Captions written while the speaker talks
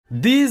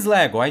These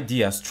LEGO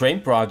Ideas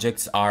train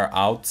projects are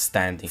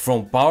outstanding.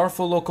 From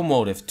powerful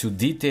locomotive to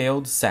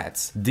detailed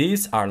sets,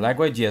 these are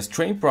LEGO Ideas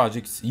train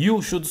projects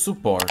you should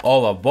support.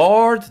 All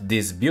aboard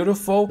this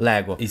beautiful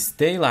LEGO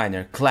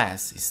STANIER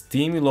class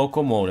steam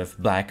locomotive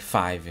Black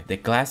 5. The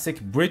classic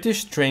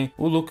British train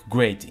will look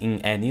great in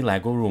any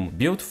LEGO room.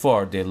 Built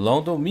for the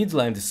London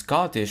Midland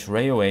Scottish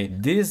Railway,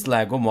 this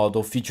LEGO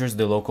model features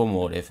the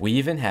locomotive. We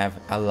even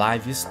have a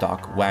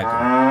livestock wagon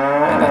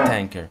and a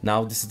tanker.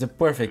 Now this is the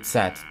perfect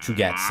set to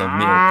get some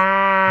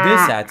milk.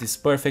 This set is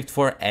perfect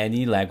for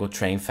any LEGO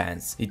train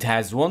fans. It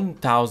has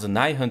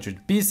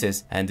 1900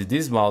 pieces and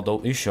this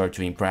model is sure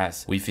to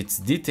impress with its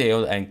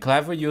detailed and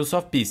clever use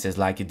of pieces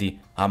like the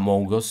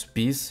Among Us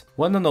piece.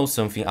 Wanna know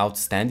something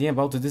outstanding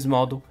about this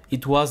model?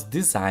 It was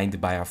designed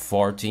by a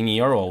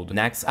 14-year-old.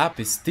 Next up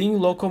is Steam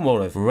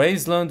Locomotive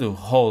Raceland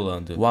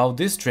Holland. While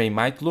this train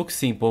might look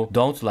simple,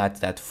 don't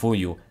let that fool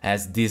you,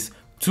 as this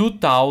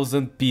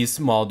 2000 piece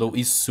model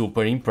is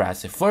super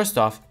impressive. First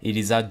off, it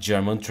is a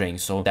German train,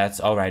 so that's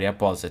already a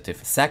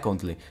positive.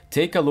 Secondly,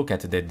 take a look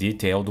at the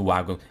detailed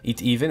wagon.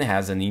 It even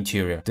has an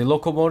interior. The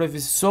locomotive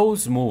is so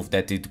smooth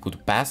that it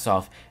could pass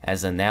off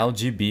as an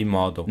LGB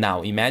model.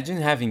 Now imagine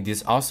having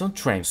this awesome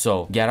train,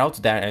 so get out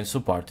there and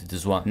support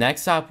this one.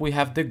 Next up we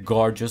have the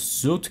gorgeous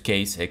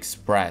Suitcase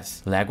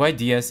Express. LEGO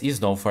Ideas is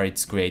known for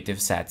its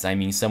creative sets. I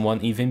mean, someone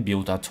even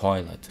built a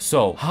toilet.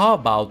 So how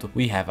about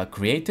we have a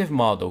creative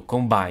model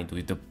combined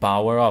with the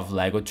power of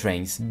LEGO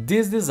trains?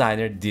 This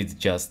designer did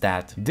just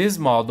that. This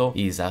model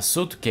is a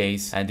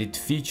suitcase and it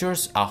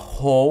features a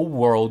whole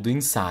world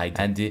inside,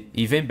 and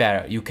even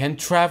better, you can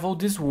travel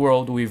this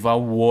world with a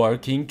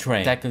working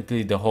train.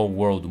 Technically the whole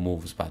world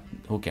moves, but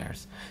who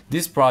cares?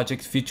 This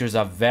project features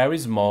a very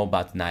small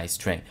but nice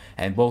train,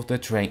 and both the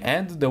train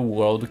and the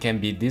world can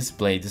be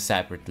displayed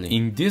separately.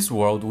 In this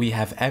world we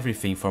have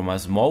everything from a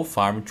small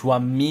farm to a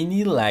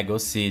mini LEGO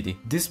city.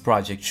 This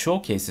project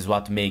showcases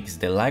what makes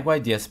the LEGO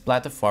Ideas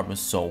platform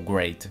so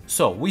great.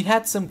 So we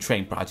had some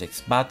train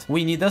projects, but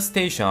we need a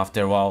station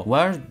after all.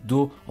 Where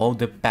do all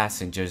the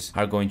passengers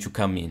are going to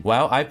come in?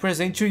 Well, I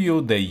present to you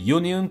the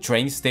Union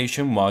Train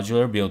Station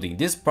modular building.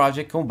 This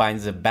project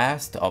combines the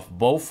best of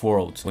both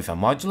worlds with a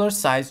modular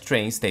sized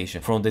train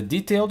station, from the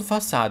detailed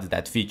facade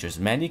that features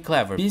many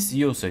clever piece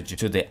usage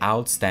to the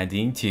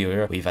outstanding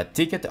interior with a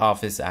ticket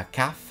office, a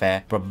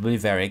cafe, probably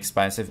very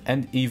expensive,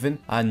 and even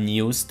a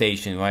news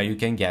station where you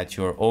can get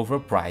your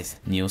overpriced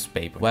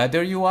newspaper.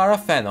 Whether you are a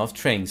fan of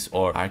trains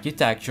or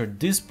architecture,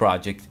 this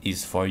project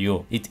is for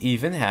you. It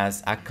even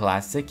has a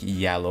classic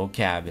yellow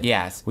cabin.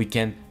 Yes, we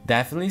can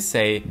definitely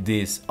say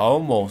this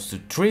almost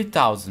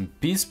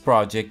 3000 piece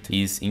project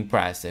is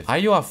impressive. Are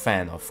you a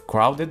fan of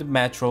crowded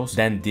metros?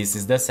 Then this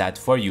is the set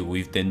for you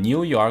with the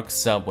New York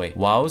subway.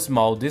 While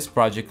small, this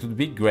project would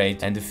be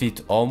great and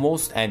fit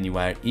almost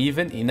anywhere,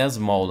 even in a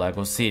small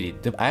LEGO city.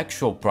 The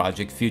actual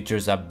project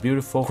features a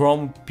beautiful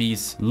chrome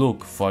piece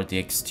look for the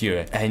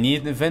exterior and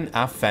even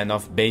a fan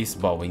of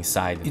baseball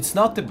inside. It's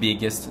not the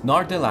biggest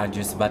nor the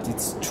largest, but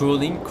it's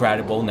truly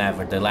incredible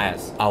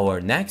nevertheless. Our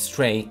next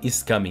train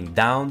is coming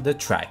down the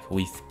track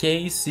with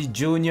Casey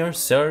Jr.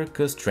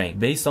 Circus Train.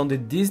 Based on the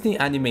Disney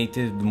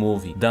animated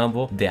movie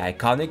Dumbo, the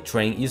iconic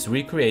train is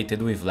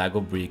recreated with LEGO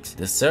bricks.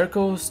 The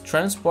circus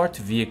transport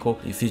vehicle,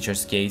 it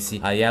features Casey,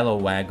 a yellow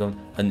wagon,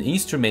 an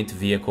instrument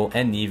vehicle,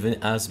 and even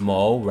a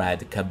small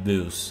red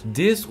caboose.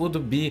 This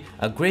would be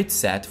a great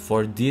set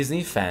for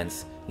Disney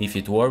fans if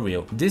it were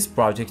real. This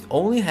project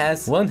only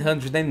has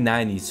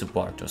 190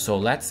 supporters, so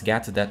let's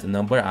get that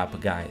number up,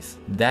 guys.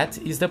 That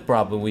is the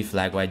problem with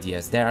LEGO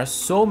Ideas. There are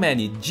so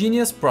many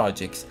genius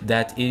projects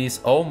that it is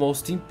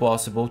almost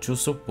impossible to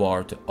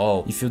support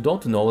all. If you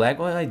don't know,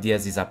 LEGO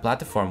Ideas is a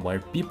platform where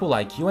people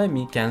like you and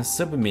me can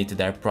submit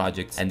their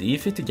projects, and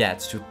if it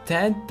gets to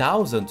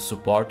 10,000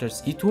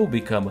 supporters, it will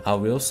become a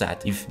real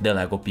set if the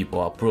LEGO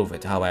people approve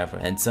it, however,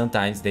 and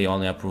sometimes they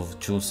only approve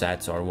 2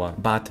 sets or 1.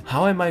 But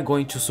how am I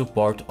going to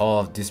support all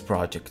of these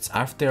projects?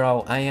 After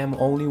all, I am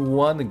only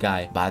one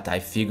guy, but I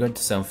figured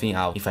something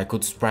out. If I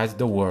could spread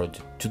the word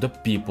to the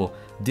people,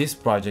 these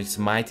projects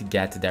might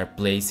get their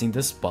place in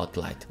the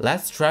spotlight.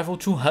 Let's travel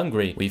to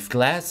Hungary with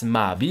Class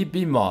MA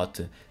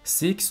BB-Mot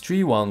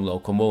 631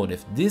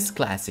 locomotive. This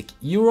classic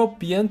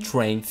European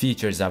train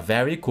features a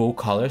very cool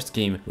color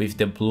scheme with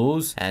the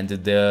blues and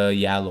the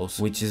yellows,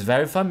 which is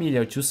very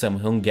familiar to some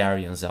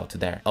Hungarians out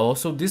there.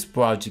 Also, this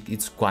project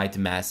is quite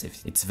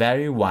massive. It's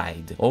very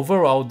wide.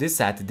 Overall, this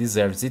set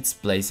deserves its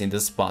place in the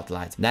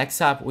spotlight.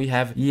 Next up, we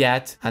have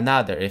yet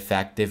another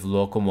effective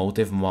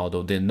locomotive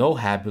model, the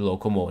No-Hab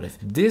locomotive.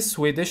 This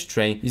Swedish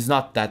train is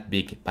not that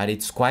big, but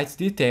it's quite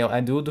detailed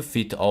and would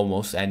fit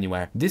almost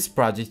anywhere. This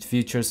project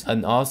features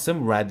an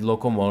awesome red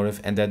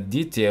locomotive and a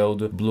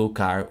detailed blue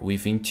car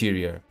with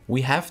interior.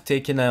 we have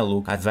taken a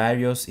look at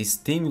various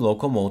steam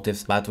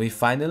locomotives, but we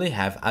finally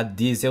have a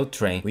diesel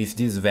train with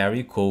this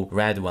very cool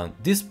red one.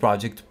 This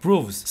project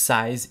proves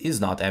size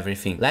is not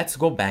everything. Let's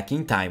go back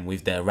in time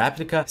with the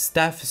replica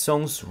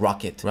Stephenson's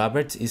rocket.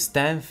 Robert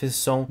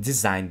Stephenson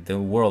designed the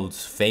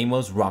world's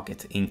famous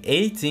rocket in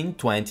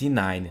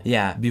 1829.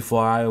 Yeah,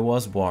 before I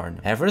was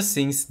born. Ever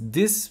since,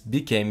 this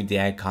became the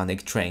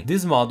iconic train.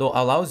 This model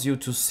allows you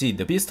to see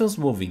the pistons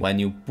moving when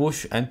you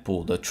push and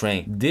pull the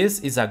train. This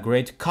is a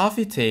great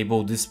coffee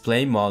table display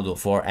model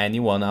for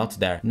anyone out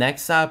there.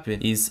 Next up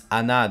is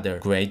another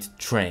great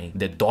train,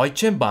 the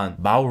Deutsche Bahn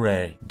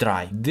Baureihe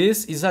 3.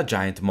 This is a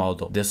giant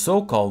model. The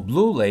so-called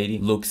Blue Lady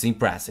looks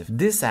impressive.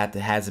 This set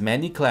has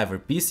many clever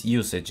piece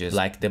usages,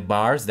 like the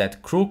bars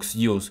that crooks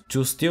use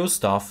to steal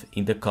stuff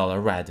in the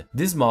color red.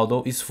 This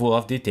model is full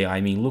of detail.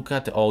 I mean, look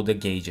at all the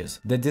gauges.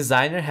 The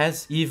designer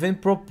has even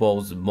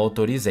proposed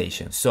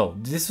motorization. So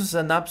this is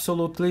an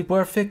absolutely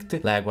perfect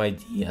LEGO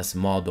Ideas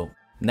model.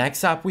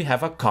 Next up we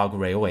have a cog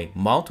railway,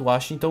 Mount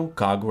Washington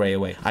Cog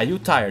Railway. Are you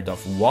tired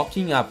of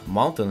walking up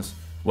mountains?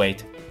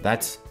 Wait,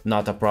 that's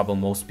not a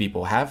problem most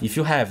people have. If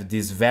you have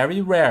this very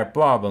rare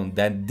problem,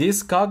 then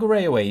this cog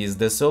railway is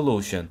the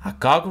solution. A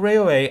cog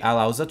railway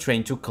allows a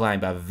train to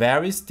climb a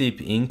very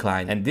steep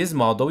incline, and this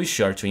model is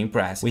sure to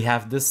impress. We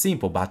have the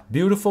simple but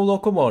beautiful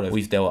locomotive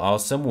with the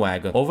awesome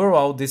wagon.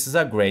 Overall, this is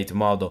a great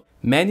model.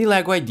 Many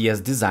LEGO Ideas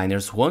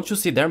designers who want to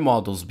see their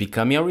models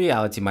becoming a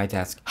reality might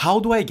ask, how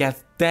do I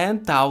get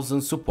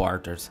 10,000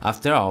 supporters?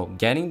 After all,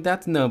 getting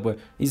that number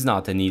is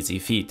not an easy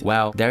feat.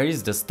 Well, there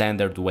is the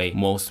standard way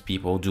most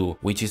people do,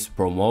 which is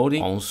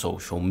promoting on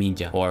social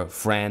media for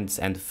friends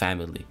and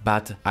family.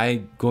 But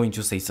I'm going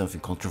to say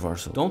something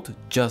controversial. Don't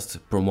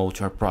just promote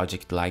your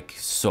project like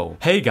so.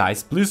 Hey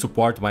guys, please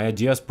support my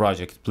Ideas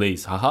project,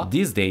 please, haha.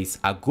 These days,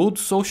 a good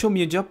social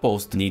media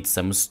post needs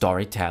some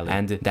storytelling,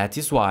 and that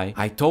is why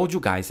I told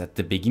you guys at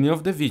the beginning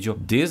of the video,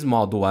 this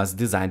model was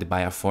designed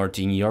by a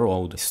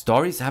 14-year-old.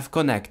 Stories have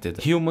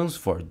connected humans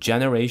for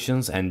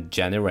generations and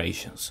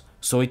generations.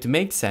 So it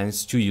makes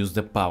sense to use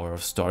the power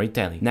of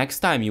storytelling. Next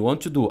time you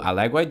want to do a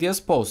LEGO Ideas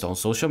post on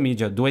social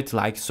media, do it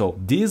like so.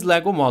 This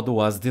LEGO model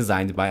was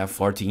designed by a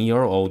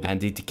 14-year-old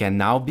and it can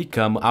now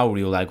become a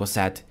real LEGO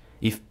set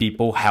if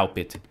people help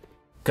it.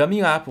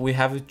 Coming up, we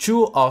have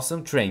two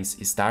awesome trains,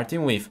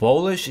 starting with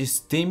Polish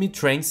steam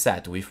train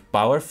set with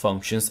power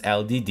functions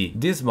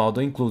LDD. This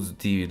model includes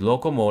the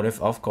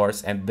locomotive, of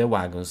course, and the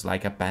wagons,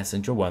 like a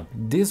passenger one.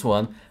 This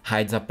one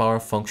hides a power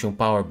function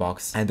power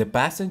box, and the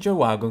passenger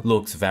wagon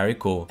looks very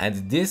cool.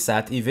 And this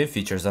set even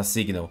features a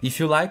signal. If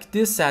you like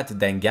this set,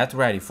 then get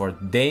ready for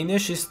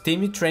Danish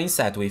steam train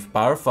set with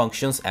power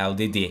functions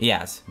LDD.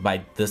 Yes,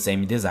 by the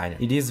same designer.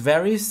 It is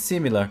very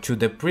similar to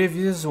the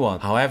previous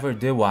one, however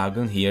the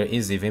wagon here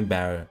is even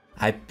better.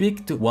 I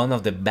picked one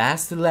of the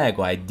best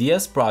LEGO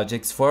Ideas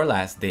projects for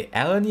last, the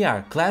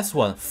LEGO Class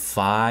 1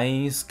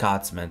 Flying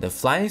Scotsman. The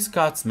Flying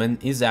Scotsman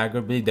is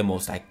arguably the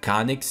most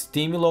iconic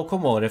steam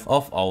locomotive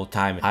of all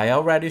time. I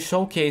already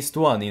showcased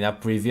one in a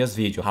previous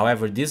video,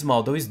 however this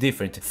model is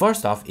different.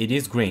 First off, it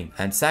is green,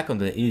 and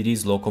secondly, it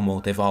is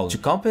locomotive all. To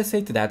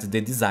compensate that,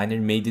 the designer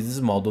made this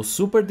model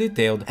super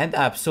detailed and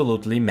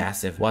absolutely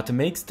massive. What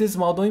makes this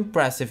model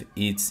impressive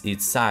is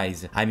its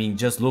size. I mean,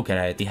 just look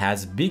at it. It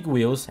has big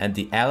wheels and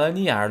the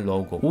LEGO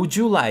logo. Would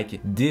you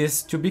like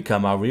this to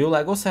become a real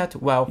LEGO set?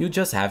 Well, you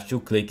just have to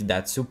click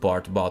that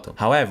support button.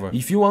 However,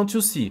 if you want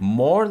to see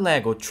more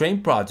LEGO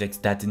train projects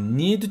that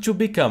need to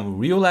become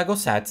real LEGO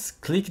sets,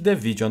 click the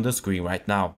video on the screen right now.